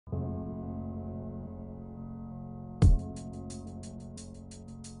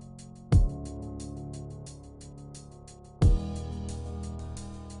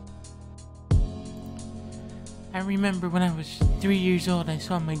I remember when I was 3 years old, I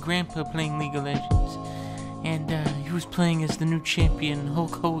saw my grandpa playing League of Legends. And he was playing as the new champion,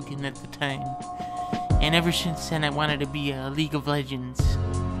 Hulk Hogan, at the time. And ever since then, I wanted to be a League of Legends.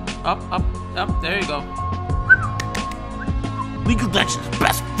 Up, there you go. League of Legends is the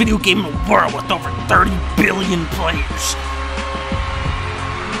best video game in the world with over 30 billion players.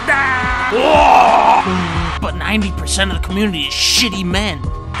 But 90% of the community is shitty men. We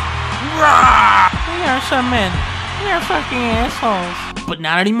are some men. We are fucking assholes. But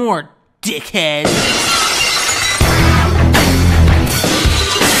not anymore, dickhead.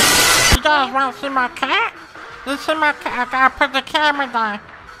 You guys want to see my cat? Let's see my cat. I gotta put the camera down.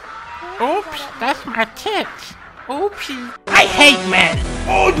 Oops, that's my tits. Oopsie. I hate men.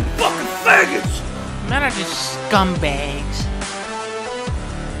 Oh, you fucking faggots. Men are just scumbags.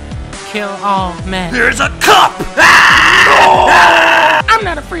 Kill all men. There's a cup! I'm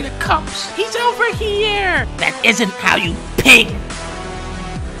not afraid of cups. He's over here. That isn't how you ping.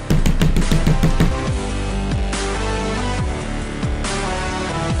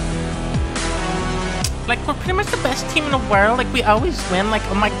 Like, we're pretty much the best team in the world. Like, we always win. Like,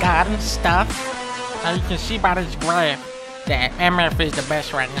 oh my god and stuff. As you can see by this graph, that MF is the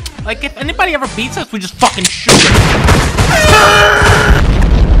best right now. Like, if anybody ever beats us, we just fucking shoot them.